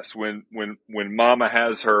 And yes, when mama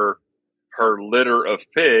has her litter of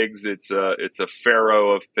pigs, it's a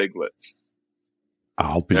farrow of piglets.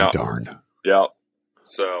 I'll be darned. Yeah.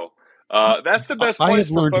 So that's the best place. I have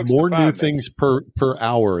learned more new things per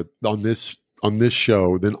hour on this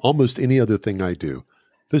show than almost any other thing I do.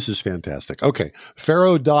 This is fantastic. Okay,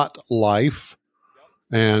 Farrow.life,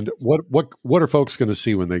 and what are folks going to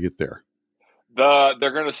see when they get there?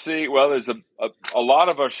 They're going to see. Well, there's a lot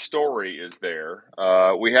of our story is there.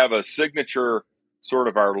 We have a signature. Sort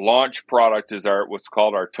of our launch product is what's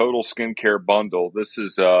called our Total Skincare Bundle. This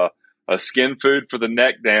is a skin food for the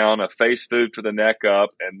neck down, a face food for the neck up,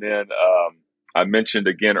 and then I mentioned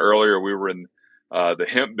again earlier we were in the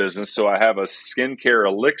hemp business, so I have a skincare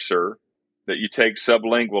elixir that you take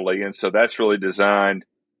sublingually, and so that's really designed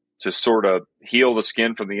to sort of heal the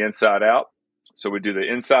skin from the inside out. So we do the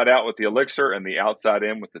inside out with the elixir and the outside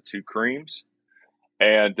in with the two creams.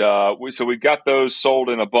 And we got those sold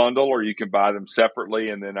in a bundle, or you can buy them separately.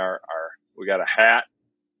 And then we got a hat.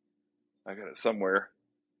 I got it somewhere.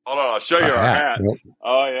 Hold on, I'll show you our hat. Yep.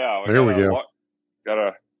 Oh yeah, there we go. Got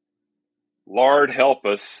a Lard Help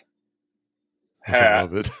Us hat. I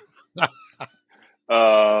love it.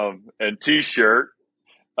 And T-shirt.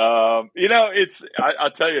 I'll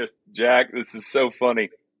tell you, Jack, this is so funny.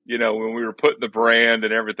 When we were putting the brand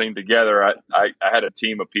and everything together, I had a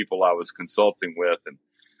team of people I was consulting with, and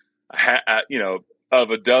of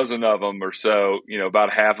a dozen of them or so,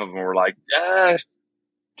 about half of them were like,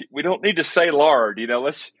 we don't need to say lard,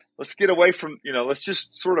 let's get away from, let's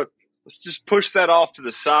just push that off to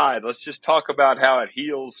the side. Let's just talk about how it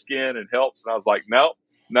heals skin and helps. And I was like, no,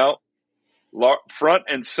 front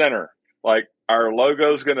and center. Like, our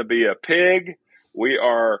logo is going to be a pig.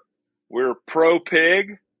 We're pro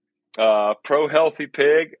pig. Pro Healthy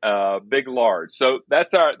Pig, Big Lard. So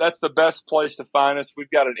that's the best place to find us. We've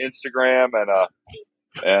got an Instagram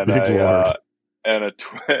and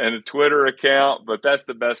a Twitter account, but that's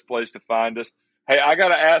the best place to find us. Hey, I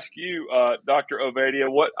got to ask you, Dr. Ovadia,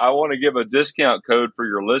 I want to give a discount code for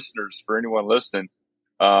your listeners, for anyone listening.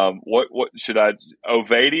 What should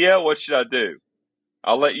Ovadia? What should I do?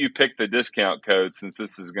 I'll let you pick the discount code since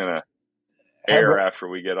this is going to air after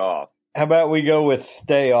we get off. How about we go with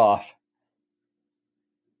stay off?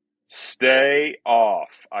 Stay off.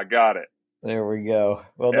 I got it. There we go.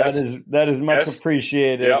 Well, that is much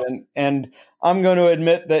appreciated. Yep. And I'm going to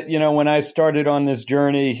admit that, when I started on this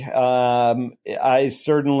journey, I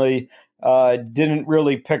certainly didn't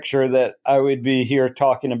really picture that I would be here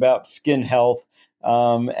talking about skin health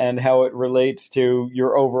and how it relates to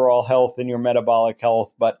your overall health and your metabolic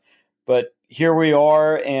health. But here we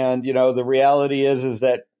are. And, the reality is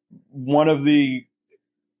that one of the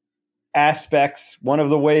aspects, one of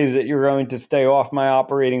the ways that you're going to stay off my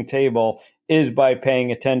operating table is by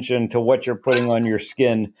paying attention to what you're putting on your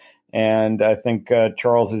skin. And I think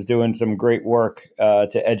Charles is doing some great work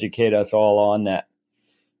to educate us all on that.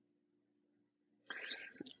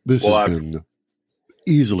 This has been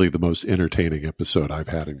easily the most entertaining episode I've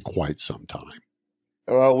had in quite some time.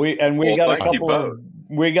 Well, we got a couple of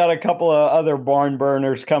we got a couple of other barn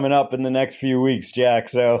burners coming up in the next few weeks, Jack.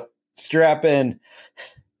 So strap in.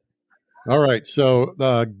 All right. So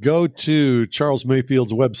go to Charles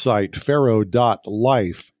Mayfield's website,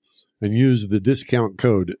 pharaoh.life, and use the discount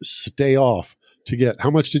code STAYOFF to get, how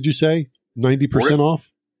much did you say? 90%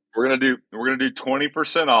 off? We're gonna do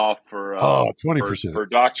 20% off for 20% for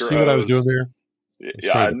Dr. See what I was doing there?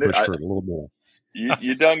 Yeah, I push for it a little more.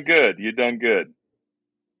 You done good. You done good.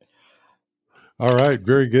 All right,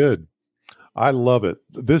 very good. I love it.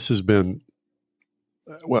 This has been,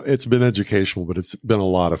 well, it's been educational, but it's been a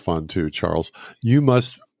lot of fun too, Charles.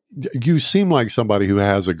 You seem like somebody who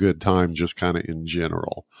has a good time just kind of in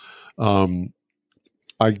general.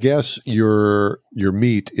 I guess your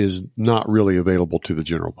meat is not really available to the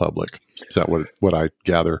general public. Is that what I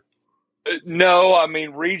gather? No, I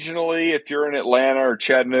mean, regionally, if you're in Atlanta or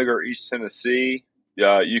Chattanooga or East Tennessee,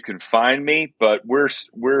 you can find me, but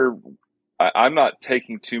I'm not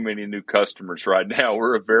taking too many new customers right now.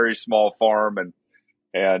 We're a very small farm,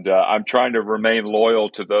 and I'm trying to remain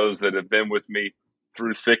loyal to those that have been with me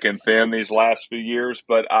through thick and thin these last few years.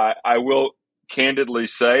 But I will candidly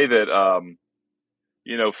say that,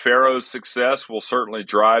 Pharaoh's success will certainly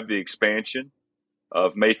drive the expansion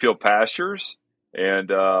of Mayfield Pastures and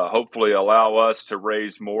hopefully allow us to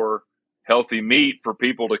raise more healthy meat for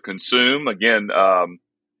people to consume. Again,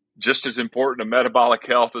 just as important to metabolic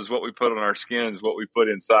health as what we put on our skins, what we put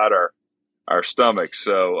inside our stomachs.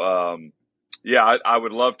 So, I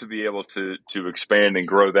would love to be able to expand and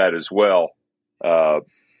grow that as well at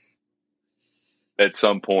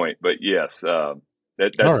some point. But yes,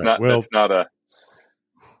 that's not a.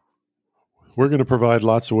 We're going to provide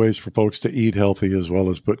lots of ways for folks to eat healthy as well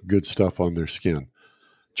as put good stuff on their skin.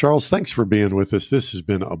 Charles, thanks for being with us. This has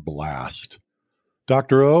been a blast.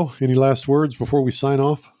 Dr. O, any last words before we sign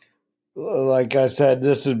off? Like I said,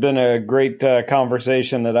 this has been a great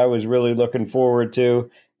conversation that I was really looking forward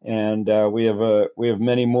to, and we have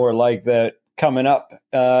many more like that coming up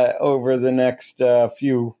over the next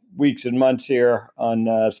few weeks and months here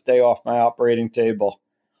on Stay Off My Operating Table.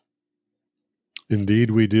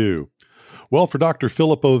 Indeed, we do. Well, for Dr.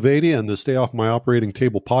 Philip Ovadia and the Stay Off My Operating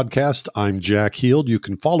Table podcast, I'm Jack Heald. You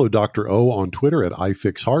can follow Dr. O on Twitter at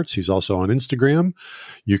iFixHearts. He's also on Instagram.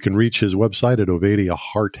 You can reach his website at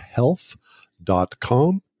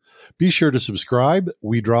ovadiahearthealth.com. Be sure to subscribe.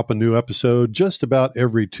 We drop a new episode just about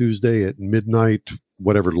every Tuesday at midnight,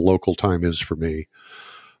 whatever the local time is for me.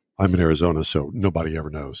 I'm in Arizona, so nobody ever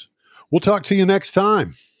knows. We'll talk to you next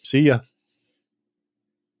time. See ya.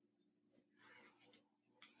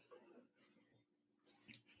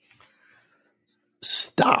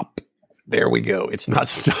 Stop. There we go. It's not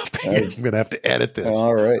stopping. I'm going to have to edit this.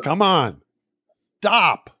 All right. Come on.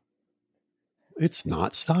 Stop. It's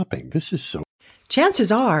not stopping. This is so.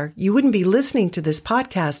 Chances are you wouldn't be listening to this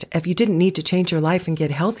podcast if you didn't need to change your life and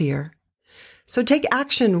get healthier. So take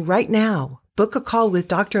action right now. Book a call with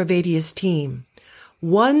Dr. Ovadia's team.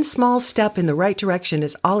 One small step in the right direction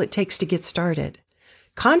is all it takes to get started.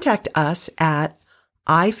 Contact us at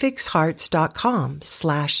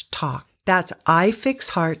ifixhearts.com/talk. That's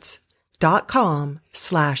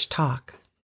ifixhearts.com/talk.